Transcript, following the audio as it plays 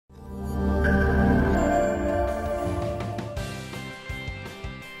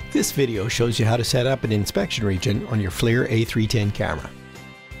This video shows you how to set up an inspection region on your FLIR A310 camera.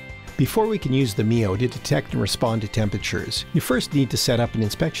 Before we can use the MIO to detect and respond to temperatures, you first need to set up an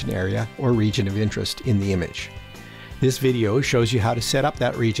inspection area or region of interest in the image. This video shows you how to set up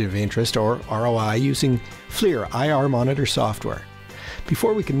that region of interest or ROI using FLIR IR Monitor software.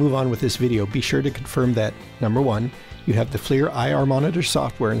 Before we can move on with this video, be sure to confirm that number 1, you have the FLIR IR Monitor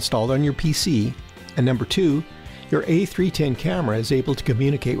software installed on your PC, and number 2, your A310 camera is able to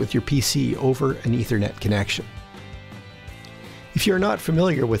communicate with your PC over an Ethernet connection. If you're not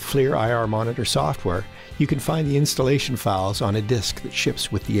familiar with FLIR IR Monitor software, you can find the installation files on a disk that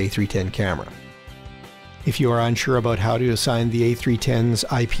ships with the A310 camera. If you are unsure about how to assign the A310's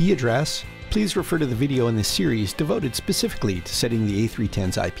IP address, please refer to the video in this series devoted specifically to setting the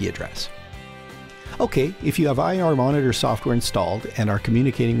A310's IP address. Okay, if you have IR Monitor software installed and are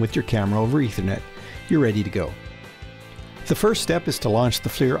communicating with your camera over Ethernet, you're ready to go. The first step is to launch the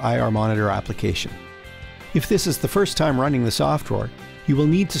FLIR IR Monitor application. If this is the first time running the software, you will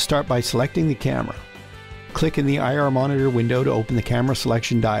need to start by selecting the camera. Click in the IR Monitor window to open the camera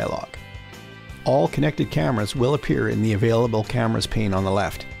selection dialog. All connected cameras will appear in the Available Cameras pane on the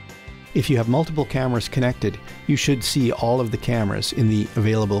left. If you have multiple cameras connected, you should see all of the cameras in the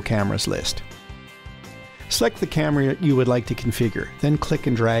Available Cameras list. Select the camera you would like to configure, then click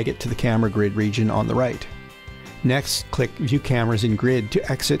and drag it to the camera grid region on the right. Next, click View Cameras in Grid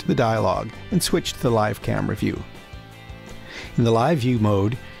to exit the dialog and switch to the live camera view. In the live view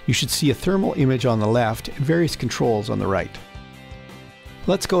mode, you should see a thermal image on the left and various controls on the right.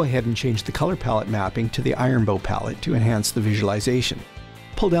 Let's go ahead and change the color palette mapping to the iron bow palette to enhance the visualization.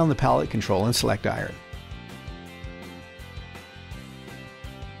 Pull down the palette control and select iron.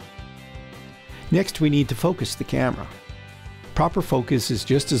 Next, we need to focus the camera. Proper focus is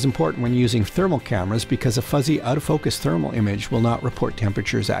just as important when using thermal cameras because a fuzzy out-of-focus thermal image will not report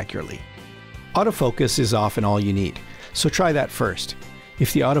temperatures accurately. Autofocus is often all you need, so try that first.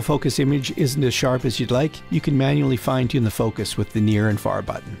 If the autofocus image isn't as sharp as you'd like, you can manually fine-tune the focus with the near and far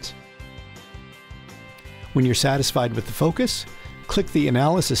buttons. When you're satisfied with the focus, click the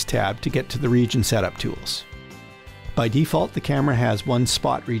Analysis tab to get to the region setup tools. By default, the camera has one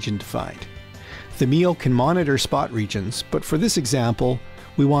spot region defined. The MIO can monitor spot regions, but for this example,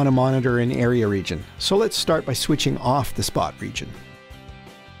 we want to monitor an area region, so let's start by switching off the spot region.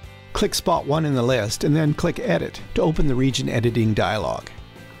 Click Spot 1 in the list and then click Edit to open the region editing dialog.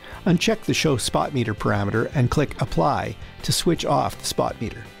 Uncheck the Show Spot Meter parameter and click Apply to switch off the spot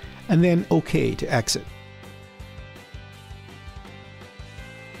meter, and then OK to exit.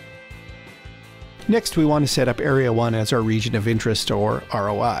 Next, we want to set up Area 1 as our region of interest or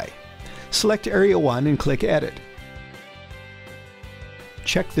ROI. Select Area 1 and click Edit.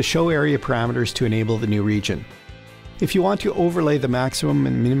 Check the Show Area parameters to enable the new region. If you want to overlay the maximum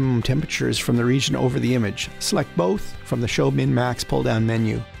and minimum temperatures from the region over the image, select both from the Show Min-Max pull-down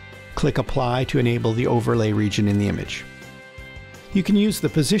menu. Click Apply to enable the overlay region in the image. You can use the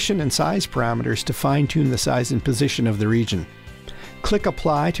position and size parameters to fine-tune the size and position of the region. Click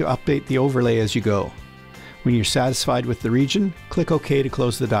Apply to update the overlay as you go. When you're satisfied with the region, click OK to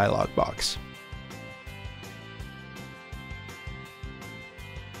close the dialog box.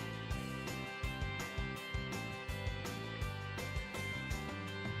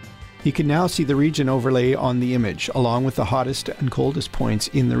 You can now see the region overlay on the image, along with the hottest and coldest points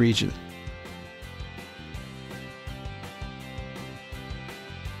in the region.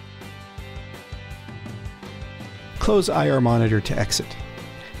 Close IR Monitor to exit.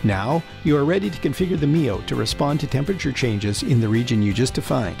 Now, you are ready to configure the MIO to respond to temperature changes in the region you just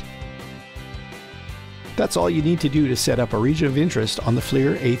defined. That's all you need to do to set up a region of interest on the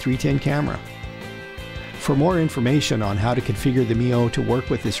FLIR A310 camera. For more information on how to configure the MIO to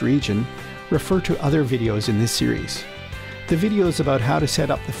work with this region, refer to other videos in this series. The videos about how to set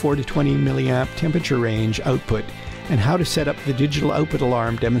up the 4 to 20 mA temperature range output and how to set up the digital output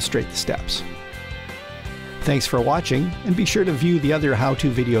alarm demonstrate the steps. Thanks for watching, and be sure to view the other how-to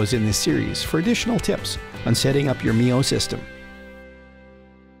videos in this series for additional tips on setting up your MIO system.